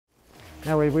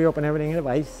That way we open everything in a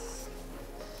vise.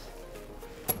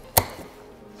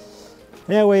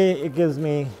 That way it gives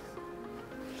me,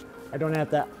 I don't have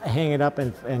to hang it up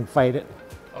and fight it.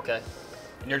 Okay.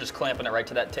 And you're just clamping it right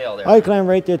to that tail there. I clamp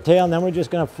right to the tail, and then we're just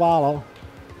going to follow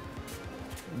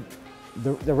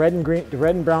the red and green, the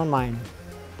red and brown line.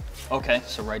 Okay,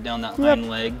 so right down that hind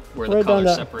leg where the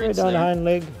color separates right down the hind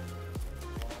leg.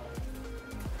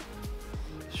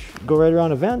 Go right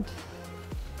around the vent.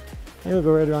 And we'll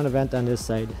go right around the vent on this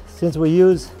side. Since we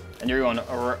use... And you're going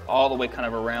all the way kind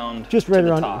of around just right to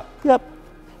around, the top. Yep.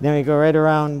 Then we go right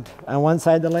around on one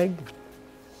side of the leg.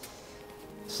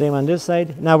 Same on this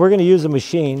side. Now we're going to use a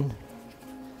machine.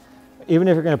 Even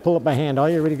if you're going to pull it by hand, all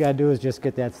you really got to do is just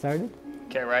get that started.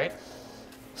 Okay, right.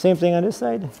 Same thing on this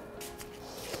side.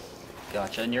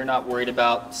 Gotcha. And you're not worried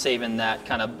about saving that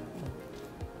kind of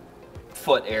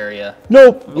foot area?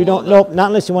 Nope, we don't. Nope, not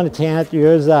unless you want to tan it.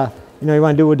 Yours, you know, you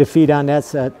want to do with the feet on.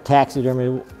 That's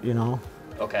taxidermy, you know.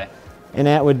 Okay. And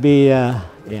that would be,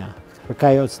 yeah, for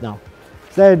coyotes. No,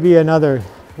 so that would be another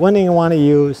one thing you want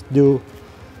to do,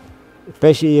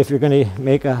 especially if you're going to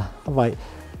make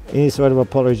any sort of a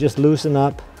puller. Just loosen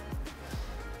up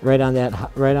right on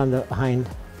that, right on the hind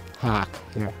hock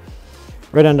here,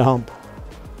 right on the hump.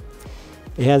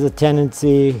 It has a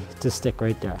tendency to stick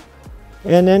right there.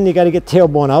 And then you got to get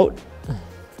tailbone out,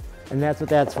 and that's what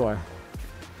that's for.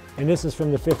 And this is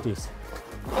from the 50s.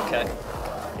 Okay.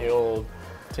 The old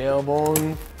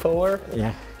tailbone puller?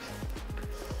 Yeah.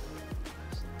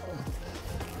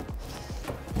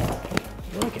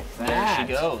 Look at that. There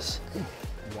she goes.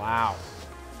 Wow.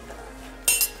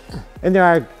 And there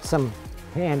are some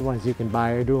hand ones you can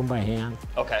buy or do them by hand.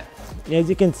 Okay. As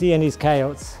you can see in these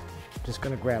coyotes, just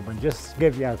gonna grab one. Just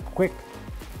give you a quick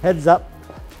heads up.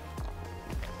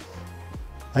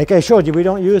 Like I showed you, we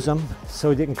don't use them,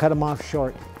 so you can cut them off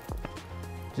short.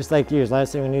 Just like yours.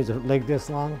 Last thing we need is a leg this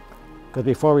long, because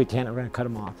before we tan it, we're gonna cut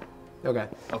them off. Okay.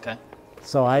 Okay.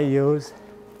 So I use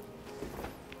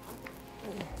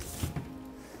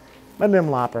my limb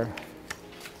lopper.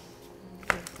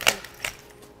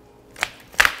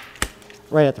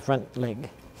 Right at the front leg.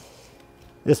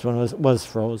 This one was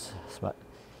froze, but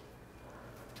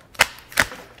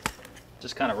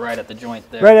Just kind of right at the joint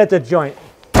there. right at the joint.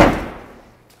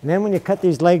 And then when you cut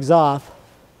these legs off,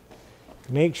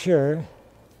 make sure,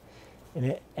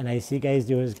 and I see guys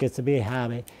do it, it gets to be a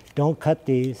hobby, don't cut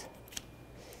these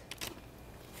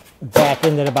back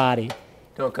into the body.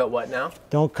 Don't cut what now?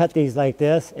 Don't cut these like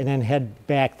this and then head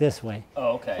back this way.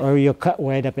 Oh, okay. Or you'll cut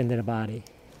right up into the body.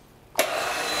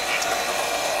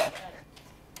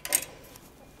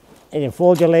 And you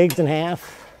fold your legs in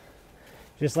half,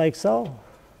 just like so.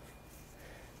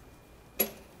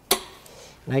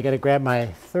 And I gotta grab my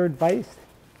third vise.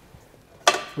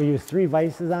 We use 3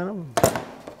 vices on them.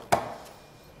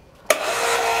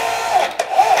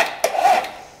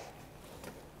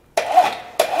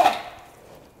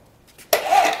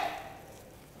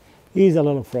 He's a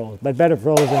little froze, but better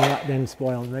froze than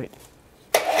spoiled, right?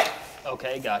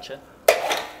 Okay, gotcha.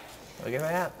 Look at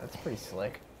that. That's pretty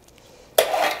slick.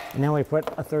 And then we put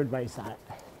a third vise on it.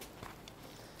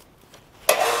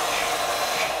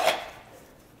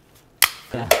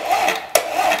 Yeah.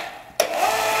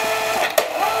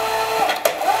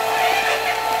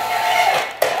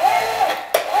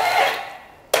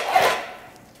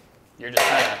 You're just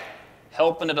kind of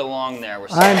helping it along there.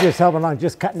 I'm just helping along,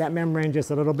 just cutting that membrane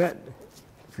just a little bit.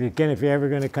 If you're ever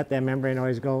going to cut that membrane,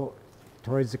 always go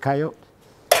towards the coyote.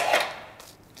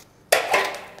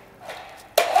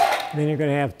 Then you're going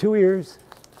to have 2 ears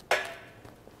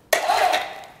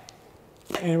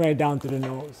and right down to the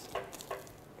nose.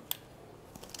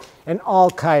 And all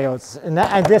coyotes, and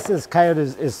this coyote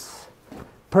is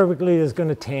perfectly is going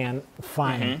to tan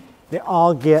fine. Mm-hmm. They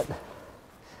all get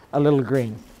a little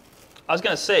green. I was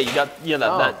going to say, you got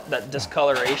that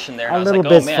discoloration there. And A I was little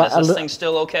like, oh bit's man, is fi- this thing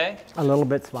still okay? A little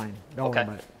bit's fine. Don't worry Okay.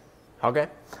 about it. Okay.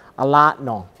 A lot,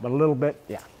 no, but a little bit,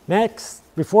 yeah. Next,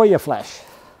 before you flesh,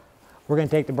 we're going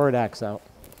to take the burdock out.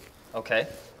 Okay.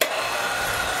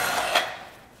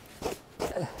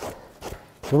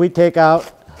 So we take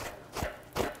out,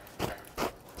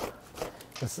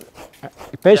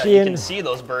 especially You in, can see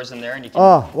those burrs in there, and you can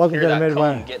welcome hear to the that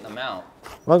Midwest. cone getting them out.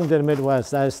 Welcome to the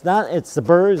Midwest. It's the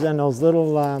burrs and those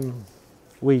little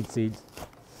weed seeds.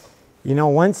 You know,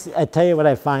 once, I tell you what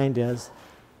I find is,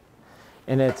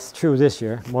 and it's true this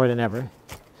year more than ever,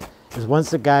 is once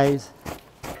the guys,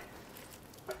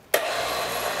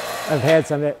 I've had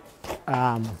some that,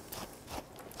 and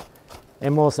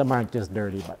most of them aren't just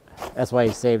dirty, but that's why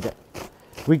he saved it.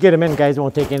 We get them in, guys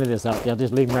won't take any of this out. They'll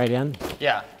just leave them right in.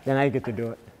 Yeah. Then I get to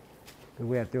do it. Because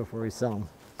we have to do it before we sell them,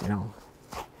 you know.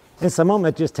 And some of them,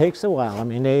 it just takes a while. I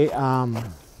mean, they,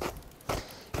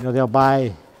 they'll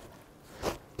buy,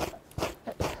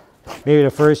 maybe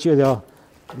the first year they'll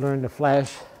learn to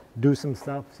flash, do some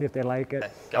stuff, see if they like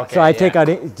it. Okay, So I yeah. take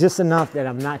out just enough that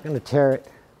I'm not going to tear it,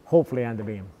 hopefully, on the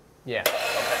beam. Yeah.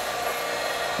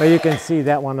 But you can see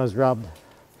that one was rubbed.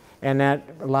 And that,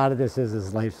 a lot of this is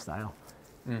his lifestyle.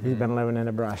 He's been living in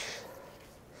the brush.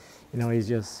 He's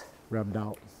just rubbed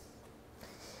out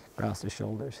across the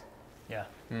shoulders. Yeah.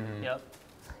 Yep.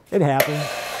 It happens.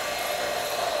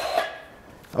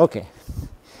 Okay.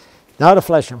 Now to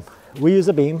flesh them. We use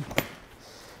a beam.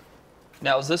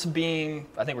 Now, is this beam,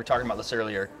 I think we were talking about this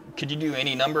earlier, could you do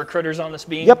any number of critters on this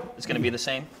beam? Yep. It's going to be the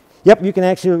same? Yep, you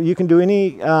can do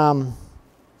any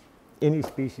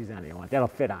species on it you want. That'll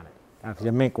fit on it. Obviously,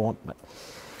 the mink won't, but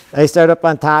I start up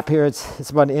on top here. It's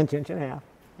about an inch and a half.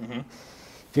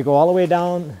 If you go all the way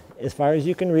down as far as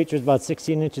you can reach, it's about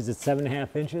 16 inches. It's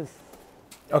 7.5 inches.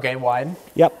 Okay, wide.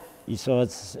 Yep. So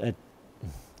it's I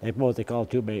suppose they call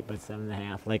it 2-bait, but it's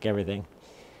 7.5, like everything.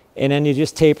 And then you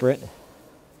just taper it.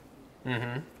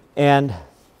 And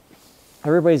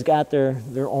everybody's got their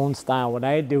own style. What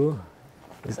I do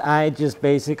is I just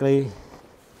basically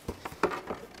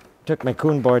took my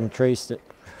coon board and traced it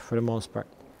for the most part,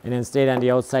 and then stayed on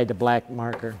the outside the black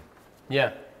marker,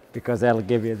 Yeah. because that'll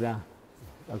give you the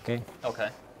Okay.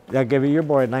 that'll give you your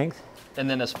board length. And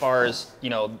then as far as,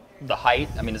 the height,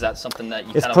 I mean, is that something that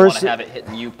you It's kind of want to perso- have it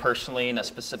hitting you personally in a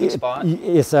specific spot?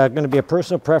 It's going to be a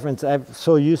personal preference. I'm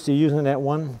so used to using that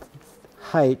one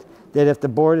height that if the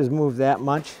board is moved that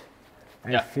much,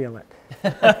 I Yeah. feel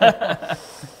it.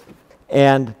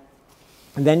 and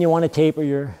then you want to taper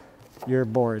your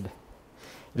board.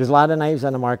 There's a lot of knives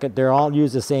on the market. They're all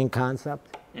use the same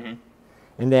concept,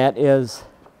 and that is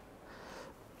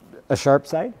a sharp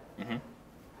side.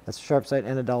 That's a sharp side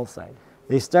and a dull side.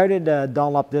 They started to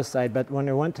dull up this side, but when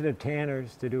they went to the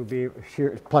tanners to do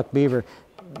pluck beaver,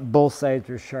 both sides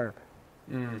were sharp.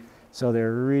 So they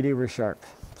really were sharp.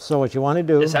 So what you want to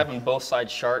do Is having both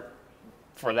sides sharp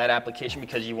for that application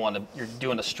because you're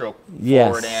doing a stroke yes,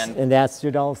 forward and that's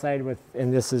your dull side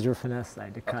and this is your finesse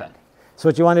side to cut. Okay. So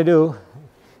what you want to do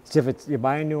is if you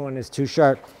buy a new one, it's too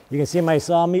sharp. You can see my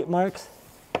saw meat marks.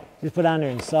 Just put on there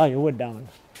and saw your wood down.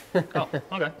 Oh,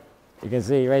 okay. You can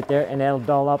see right there, and that'll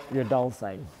dull up your dull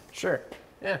side. Sure.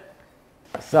 Yeah.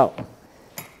 So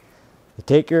you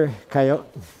take your coyote.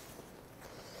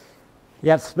 You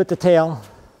have to split the tail.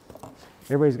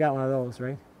 Everybody's got one of those,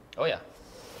 right? Oh, yeah.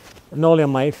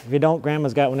 Linoleum knife. If you don't,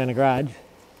 Grandma's got one in the garage.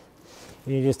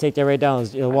 And you just take that right down.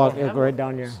 It'll walk. It'll go right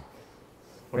down your,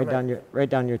 right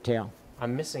down your tail.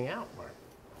 I'm missing out, Mark.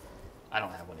 I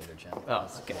don't have one either, Jim. Oh,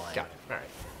 okay. Got it. All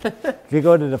right. If you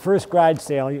go to the first garage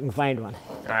sale, you can find one.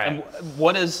 All right. And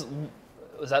what is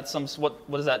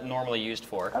that normally used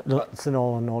for? It's an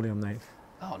old linoleum knife.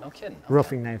 Oh, no kidding. Okay.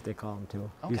 Roofing knife, they call them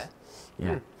too. Okay.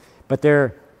 Yeah. But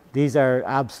these are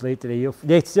obsolete today.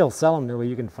 They still sell them there.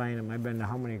 You can find them. I've been to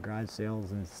how many garage sales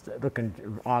and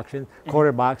looking auctions.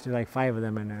 Quarter box, there's like 5 of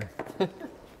them in there.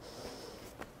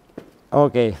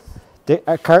 Okay.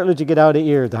 A cartilage you get out of the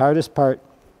ear. The hardest part,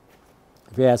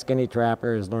 if you ask any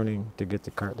trapper, is learning to get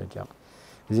the cartilage out.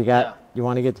 Because you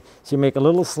want to get, so you make a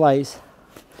little slice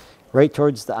right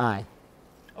towards the eye.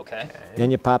 Okay.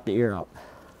 Then you pop the ear out.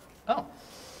 Oh.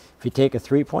 If you take a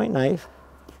 3-point knife,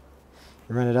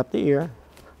 you run it up the ear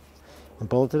and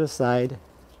pull it to the side.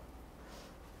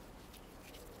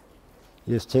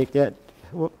 You just take that.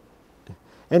 Whoop.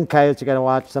 And coyotes, you got to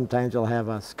watch. Sometimes they'll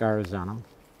have scars on them.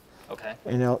 Okay.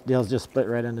 And they'll just split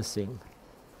right on the seam.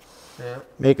 Yeah.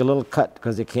 Make a little cut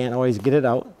because they can't always get it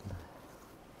out.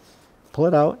 Pull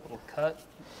it out. Little cut.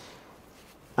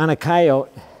 On a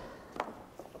coyote,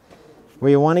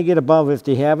 where you want to get above, if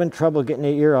they're having trouble getting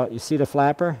their ear out, you see the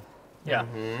flapper? Yeah.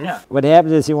 Yeah. What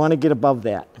happens is you want to get above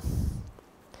that.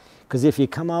 Because if you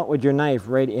come out with your knife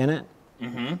right in it,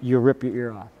 you rip your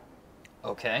ear off.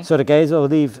 Okay. So the guys will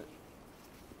leave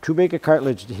too big a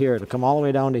cartilage to here. It'll come all the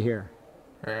way down to here.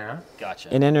 Yeah.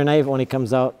 Gotcha. And then their knife only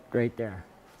comes out right there.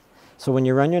 So when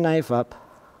you run your knife up,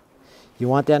 you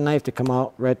want that knife to come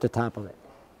out right at the top of it.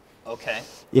 Okay.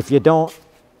 If you don't,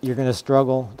 you're going to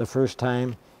struggle the first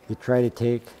time you try to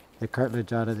take the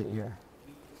cartilage out of the ear.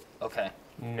 Okay.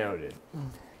 Noted.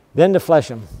 Then to flesh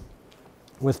them.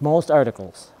 With most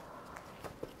articles,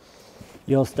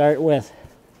 you'll start with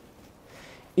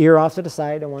ear off to the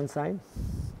side on one side,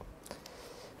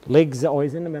 legs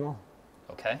always in the middle,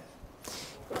 Okay.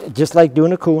 just like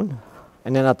doing a coon.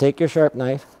 And then I'll take your sharp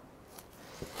knife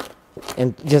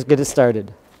and just get it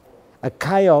started. A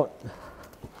coyote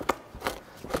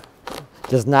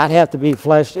does not have to be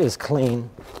fleshed as clean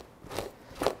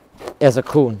as a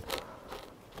coon.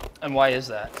 And why is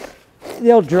that?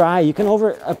 They'll dry. You can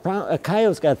a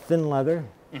coyote's got thin leather,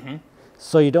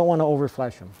 so you don't want to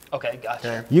overflesh them. Okay,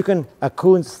 gotcha. A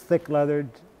coon's thick leathered,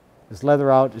 it's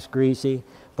leather out, it's greasy,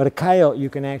 but a coyote you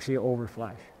can actually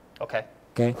overflesh. Okay.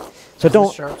 Okay, so Is don't.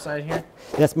 the sharp side here?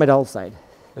 That's my dull side.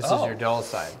 This is your dull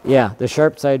side. Yeah, the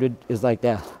sharp side is like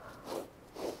that.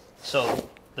 So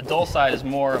the dull side is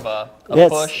more of a That's-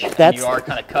 push, and that's- you are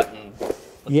kind of cutting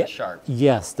with Yeah, the sharp.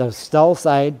 yes, the dull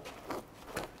side.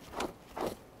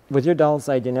 With your dull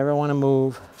side, you never want to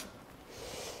move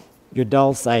your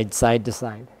dull side side to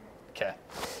side. Okay.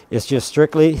 It's just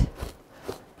strictly,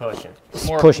 Pushing.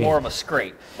 pushing. More of a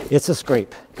scrape. it's a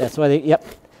scrape. That's why yep.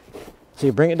 So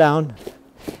you bring it down.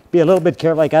 Be a little bit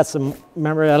careful. I got some,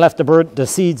 remember I left the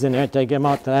seeds in there to get them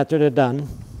out after they're done.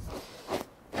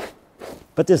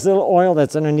 But this little oil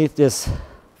that's underneath this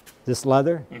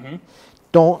leather,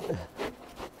 don't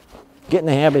get in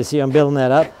the habit, see I'm building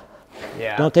that up.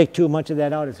 Yeah. Don't take too much of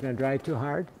that out, it's gonna dry too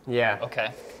hard. Yeah. Okay.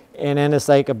 And then it's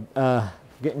like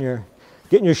getting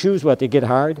your shoes wet, they get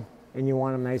hard, and you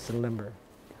want them nice and limber.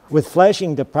 With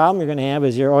fleshing, the problem you're gonna have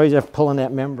is you're always pulling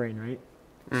that membrane, right?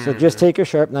 So just take your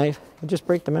sharp knife and just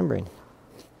break the membrane.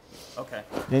 Okay.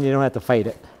 Then you don't have to fight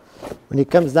it. When it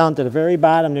comes down to the very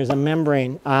bottom, there's a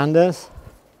membrane on this,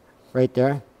 right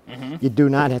there. You do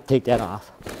not have to take that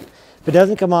off. If it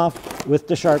doesn't come off with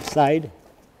the sharp side,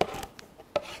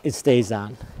 it stays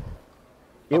on.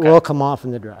 It Okay. will come off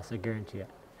in the dress, I guarantee it.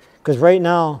 Because right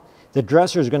now, the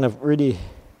dresser is going to really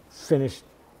finish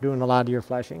doing a lot of your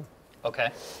fleshing. Okay.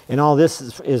 And all this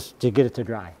is to get it to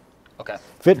dry. Okay.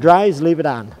 If it dries, leave it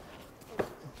on.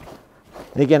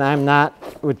 And again,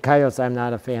 with coyotes, I'm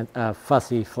not a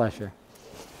fussy flesher.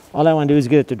 All I want to do is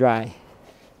get it to dry.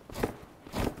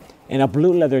 And a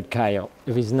blue leathered coyote,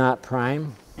 if he's not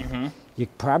prime, you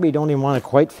probably don't even want to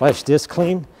quite flesh this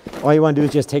clean. All you want to do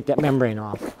is just take that membrane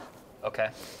off. Okay.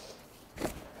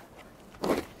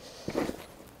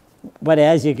 But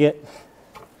as you get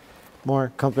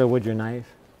more comfortable with your knife,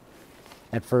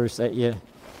 at first, so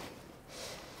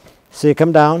you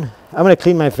come down. I'm going to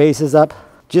clean my faces up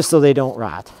just so they don't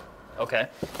rot. Okay.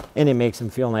 And it makes them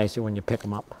feel nicer when you pick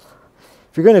them up.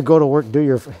 If you're going to go to work,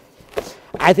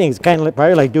 I think it's kind of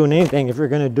probably like doing anything. If you're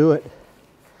going to do it,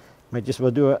 might just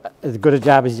well do as good a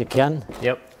job as you can.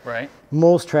 Yep. Right.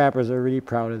 Most trappers are really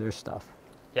proud of their stuff.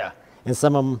 Yeah.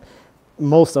 And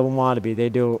most of them want to be. They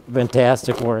do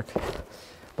fantastic work.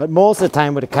 But most of the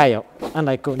time with a coyote,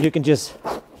 unlike you can just,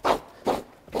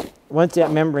 once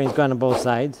that membrane's gone on both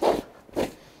sides,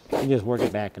 you just work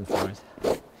it back and forth.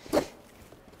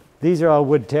 These are all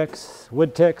wood ticks.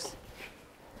 Wood ticks.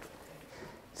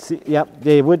 See, yep,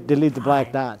 they would delete the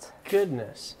black dots.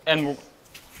 Goodness. And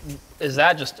is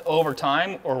that just over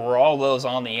time, or were all those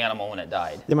on the animal when it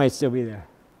died? They might still be there.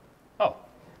 Oh.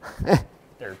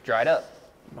 They're dried up.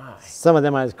 My. Some of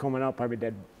them I was combing out, probably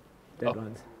dead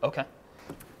ones. Okay.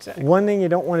 One thing you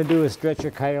don't want to do is stretch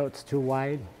your coyotes too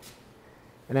wide.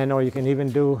 And I know you can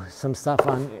even do some stuff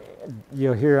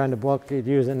you'll hear on the book, they're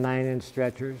using 9-inch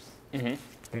stretchers. Okay.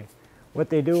 What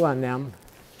they do on them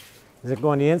is they go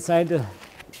on the inside.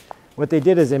 What they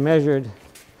did is they measured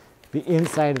the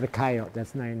inside of the coyote.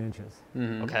 That's 9 inches.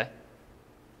 Okay.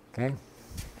 Okay.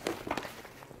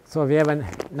 So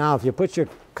if you put your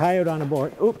coyote on a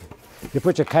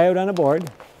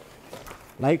board,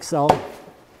 like so,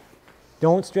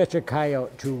 don't stretch your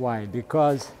coyote too wide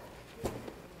because,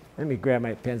 let me grab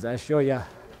my pins, I'll show you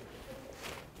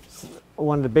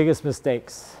one of the biggest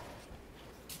mistakes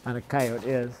on a coyote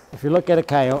is, if you look at a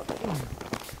coyote,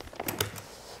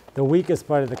 the weakest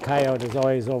part of the coyote is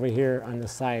always over here on the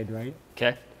side, right?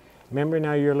 Okay. Remember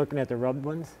now you're looking at the rubbed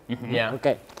ones? Yeah.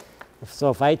 Okay. So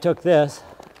if I took this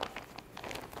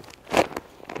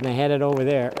and I had it over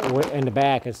there in the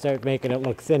back and start making it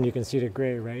look thin, you can see the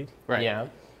gray, right? Right. Yeah.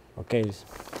 Okay,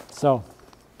 so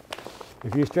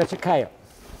if you stretch a coyote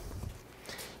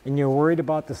and you're worried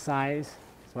about the size,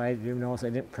 so you notice I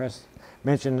didn't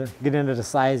get into the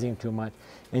sizing too much,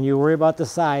 and you worry about the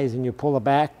size and you pull the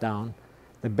back down,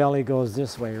 the belly goes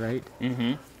this way, right?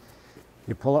 You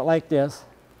pull it like this,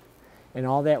 and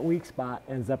all that weak spot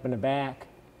ends up in the back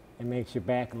and makes your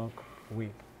back look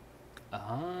weak.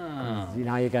 Ah.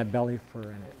 Now you got belly fur in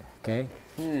it, okay?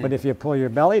 But if you pull your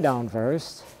belly down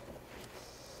first,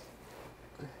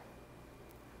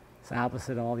 it's the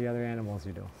opposite of all the other animals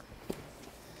you do.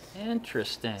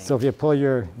 Interesting. So if you pull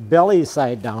your belly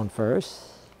side down first.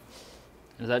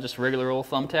 Is that just regular old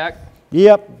thumbtack?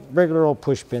 Yep, regular old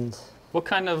push pins. What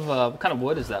kind of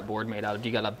wood is that board made out of? Do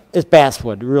you got a It's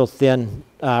basswood, real thin,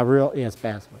 it's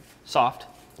basswood. soft?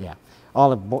 Yeah,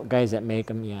 all the guys that make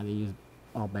them, yeah, they use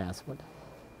all basswood.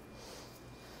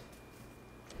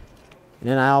 And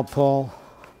then I'll pull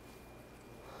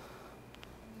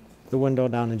the window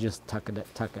down and just tuck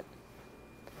it.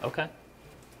 Okay.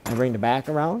 I bring the back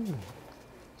around.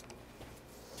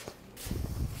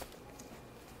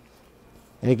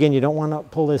 And again, you don't want to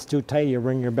pull this too tight. You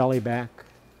bring your belly back.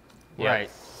 Yeah. Right.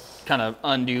 Kind of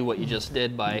undo what you just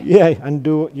did by. Yeah,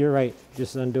 undo it. You're right.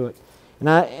 Just undo it. And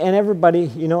everybody,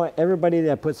 you know, everybody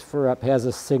that puts fur up has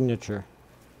a signature.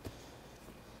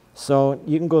 So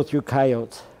you can go through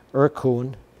coyotes or a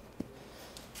coon,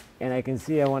 and I can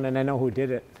see one, and I know who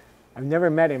did it. I've never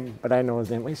met him, but I know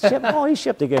his name. He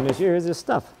shipped again this year. Here's his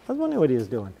stuff. I was wondering what he was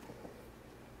doing.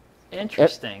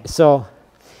 Interesting. So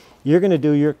you're going to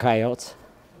do your coyotes,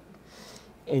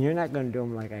 and you're not going to do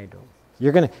them like I do.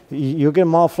 You'll get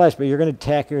them all flesh, but you're going to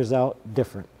tack yours out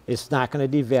different. It's not going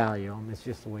to devalue them. It's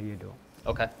just the way you do them.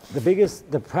 Okay.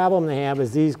 The problem they have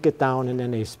is these get down and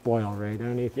then they spoil right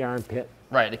underneath the armpit.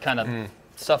 Right. It kind of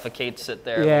suffocates it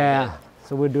there. Yeah.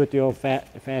 So we'll do it the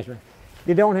old-fashioned.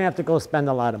 You don't have to go spend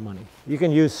a lot of money. You can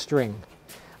use string.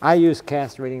 I use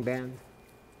castrating band.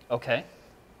 Okay.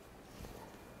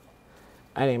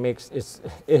 I think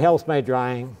it helps my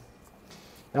drying.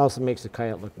 It also makes the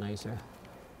coyote look nicer.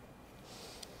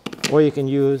 Or you can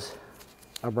use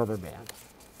a rubber band.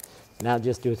 And I'll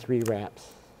just do 3 wraps.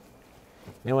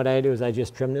 Then what I do is I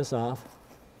just trim this off.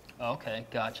 Okay,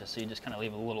 gotcha. So you just kind of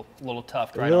leave it a little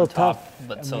tuft A right little on top, tuft.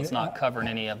 but so it's not covering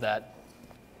any of that.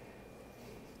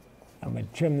 I'm going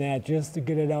to trim that just to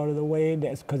get it out of the way.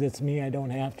 That's because it's me. I don't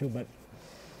have to, but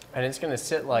And it's going to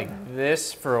sit like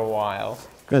this for a while.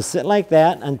 going to sit like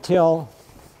that until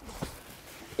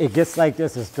it gets like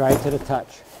this. It's dry to the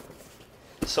touch.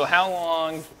 So how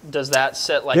long does that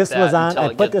sit like This that? was on. until I it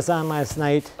put gets- this on last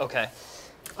night. Okay.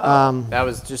 That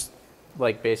was just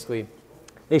like basically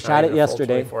They not shot it even a full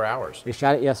yesterday. 24 hours. They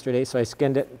shot it yesterday, so I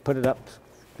skinned it and put it up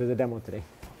to the demo today.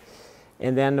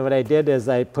 And then what I did is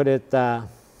I put it, I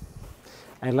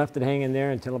left it hanging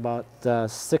there until about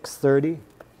 6:30.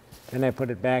 Then I put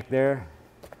it back there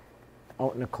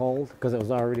out in the cold because it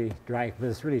was already dry, but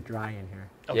it's really dry in here.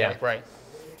 Okay, Yeah. right.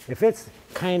 If it's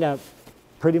kind of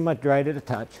pretty much dry to the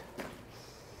touch,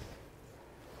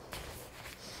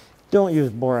 don't use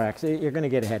borax. You're going to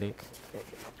get a headache.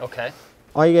 Okay.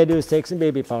 All you got to do is take some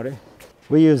baby powder.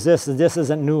 We use this, and this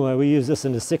isn't new. We use this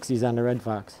in the 60s on the red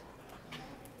fox.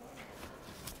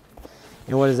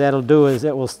 And what that'll do is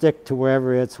it will stick to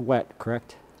wherever it's wet,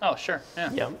 correct? Oh, sure.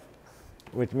 Yeah. Yep.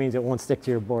 Which means it won't stick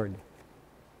to your board.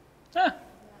 Yeah.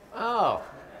 Oh,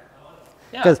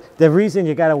 Yeah. Because the reason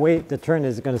you got to wait to turn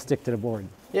is it's going to stick to the board.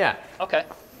 yeah. Okay.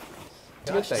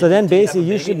 Gotcha. So then Do you have basically a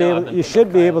you baby? should No, be I've able, been you thinking should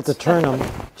about be able to coyotes. turn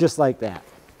them just like that.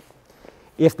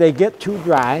 If they get too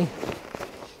dry,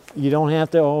 you don't have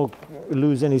to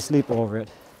lose any sleep over it.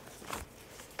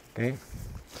 Okay?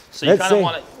 So you Let's kind of say-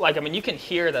 want it, like, I mean, you can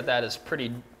hear that is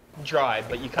pretty dry,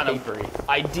 but you kind of, Papery.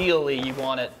 ideally, you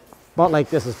want it, About like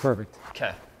this is perfect.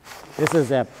 okay,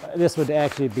 This would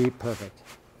actually be perfect.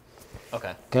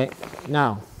 okay. Okay,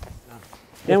 now,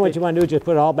 then what you want to do is just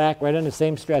put it all back right on the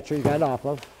same stretcher you got it off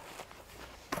of.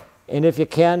 And if you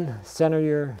can, center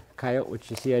your coyote, which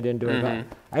you see I didn't do it. But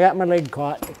I got my leg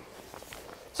caught.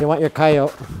 So you want your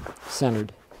coyote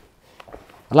centered.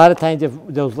 A lot of times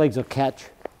those legs will catch,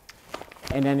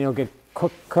 and then you'll get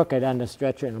crooked on the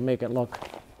stretcher and it'll make it look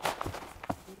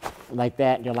like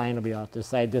that, and your line will be off the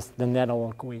side. The net will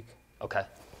look weak. Okay,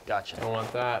 gotcha. Don't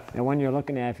want that. And when you're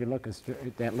looking at, if you look,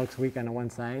 that looks weak on the one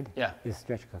side, Yeah. is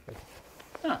stretch crooked.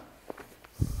 Huh.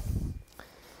 So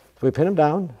we pin them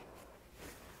down,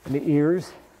 and the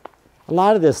ears. A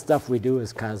lot of this stuff we do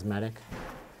is cosmetic,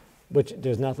 which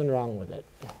there's nothing wrong with it.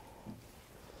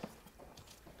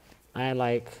 I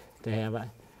like to have a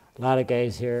lot of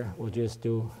guys here will just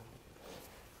do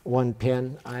one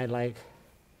pin. I like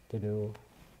to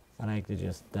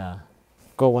just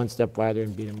go one step farther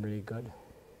and beat them really good.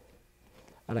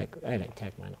 I like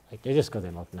tack mine like that just because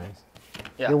they look nice.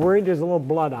 Yeah. You're worried there's a little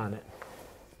blood on it.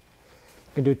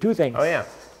 You can do 2 things. Oh yeah.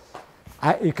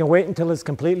 You can wait until it's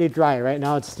completely dry. Right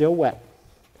now it's still wet.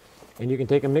 And you can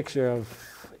take a mixture of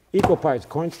equal parts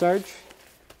cornstarch,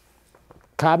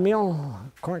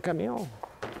 corn cob meal,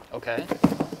 Okay.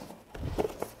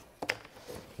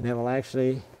 and that will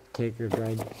actually take your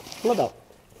dried blood out.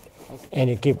 And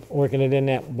you keep working it in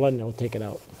that blood and it'll take it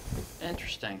out.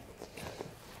 Interesting.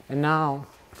 And now,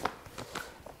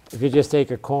 if you just take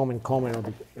your comb and comb it,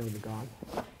 it'll be gone.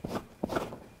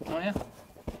 Oh, yeah.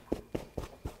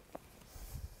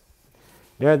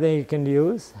 The other thing you can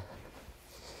use,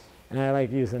 and I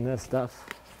like using this stuff,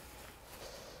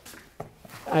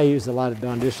 I use a lot of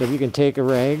Dawn dish stuff. You can take a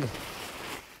rag,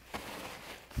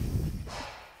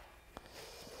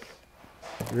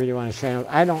 you really want to shine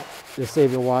out. Just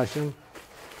save you washing.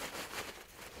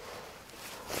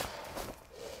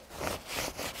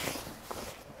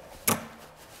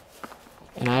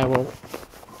 And I will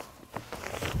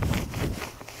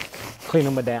clean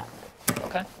them with that.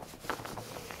 Okay.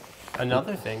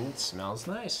 Another thing that smells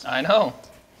nice. I know.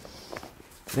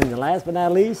 Then the last but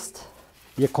not least,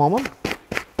 you comb them.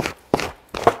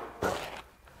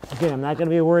 Again, I'm not going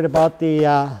to be worried about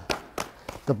the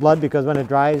blood because when it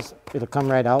dries, it'll come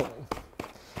right out.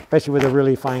 Especially with a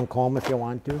really fine comb if you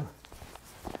want to. So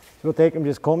we'll take them,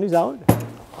 just comb these out.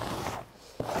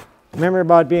 Remember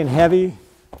about being heavy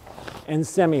and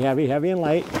semi-heavy, heavy and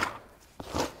light.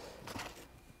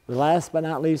 The last but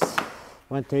not least, I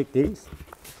want to take these,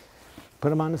 put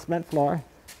them on the cement floor.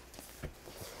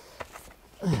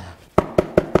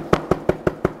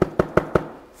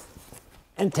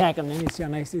 And tack them in. You see how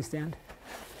nice they stand?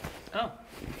 Oh.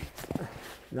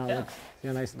 Now Yeah. looks, see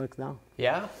how nice it looks now?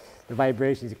 Yeah. The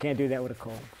vibrations, you can't do that with a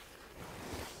comb.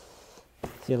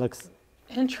 See, it looks,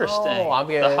 Interesting. Oh, I'm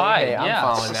getting, the hide. okay, I'm yeah,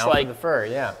 following it's now just like for the fur,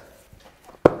 yeah.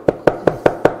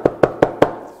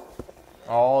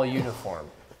 All uniform.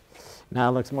 now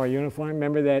it looks more uniform.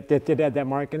 Remember that did have that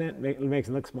mark in it? It makes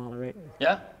it look smaller, right?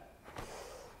 yeah,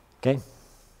 Okay.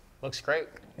 looks great.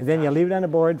 And then you leave it on the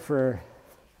board for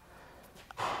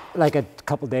like a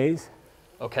couple days.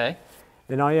 Okay.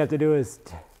 Then all you have to do is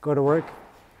go to work,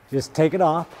 just take it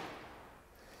off,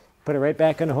 put it right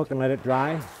back on the hook and let it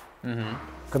dry. Mm-hmm.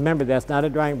 Remember, that's not a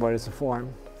drying board, it's a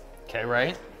form. Okay,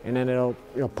 right. And then it'll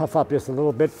puff up just a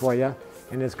little bit for you,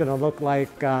 and it's going to look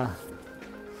like that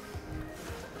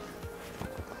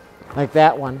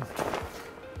one.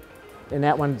 And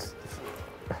that one's,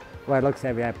 well, it looks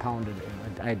heavy. I pounded it.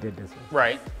 I did this one.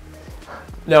 Right.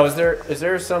 Now, is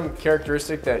there some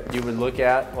characteristic that you would look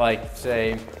at, like,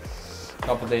 say, a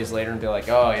couple days later and be like,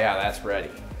 oh, yeah, that's ready?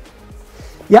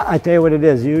 Yeah, I tell you what it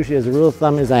is. Usually, as a rule of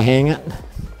thumb, is I hang it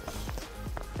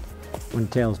when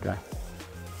the tail's dry.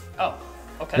 Oh,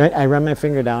 okay. Right? I run my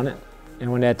finger down it,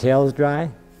 and when that tail is dry,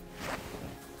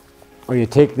 or you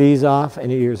take these off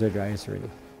and your ears are dry, it's ready.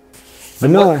 But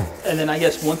no, And then I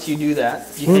guess once you do that,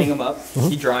 you hang them up,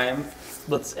 you dry them.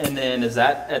 And then is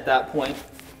that at that point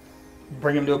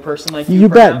bring them to a person like you? you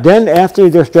bet. perhaps? Then after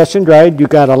they're stretched and dried,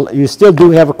 you still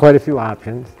do have quite a few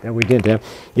options that we didn't have.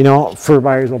 You know, fur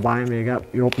buyers will buy them.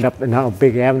 You opened up now a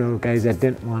big avenue of guys that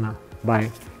didn't want to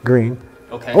buy green.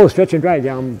 Okay. Oh, stretch and dried.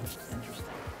 Yeah. Interesting.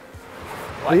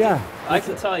 Well, yeah. I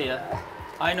can tell you,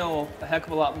 I know a heck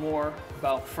of a lot more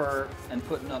about fur and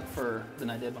putting up fur than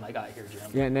I did when I got here, Jim.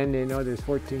 Yeah, and then they know there's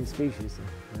 14 species.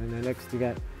 And then next you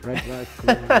got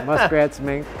redbuck, muskrats,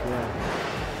 mink. Yeah.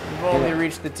 You've only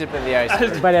reached the tip of the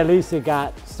iceberg. But at least it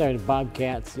started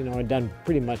bobcats, are done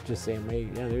pretty much the same way.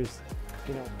 Yeah, there's,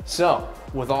 So,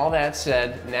 with all that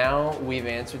said, now we've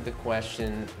answered the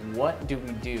question, what do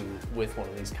we do with one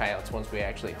of these coyotes once we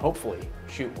actually, hopefully,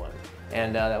 shoot one?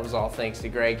 And that was all thanks to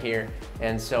Greg here.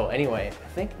 And so anyway, I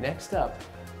think next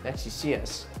you see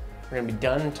us, we're gonna be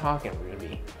done talking, we're gonna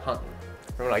be hunting.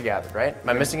 From what I gathered, right? Am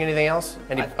I missing anything else?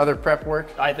 Any other prep work?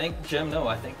 I think, Jim, no,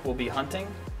 I think we'll be hunting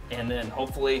and then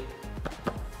hopefully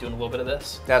doing a little bit of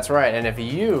this. That's right, and if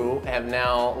you have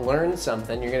now learned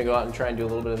something, you're gonna go out and try and do a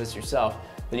little bit of this yourself,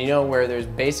 then you know where there's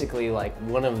basically like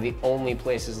one of the only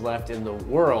places left in the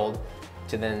world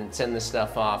to then send this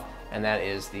stuff off, and that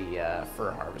is the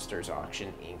Fur Harvesters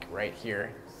Auction Inc. right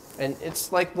here. And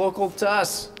it's like local to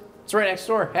us. It's right next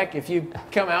door. Heck, if you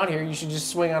come out here, you should just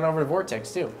swing on over to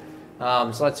Vortex too.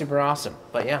 So that's super awesome.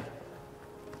 But yeah,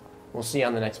 we'll see you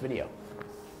on the next video.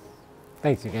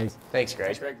 thanks, you guys. Thanks, Greg.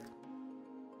 Thanks, Greg.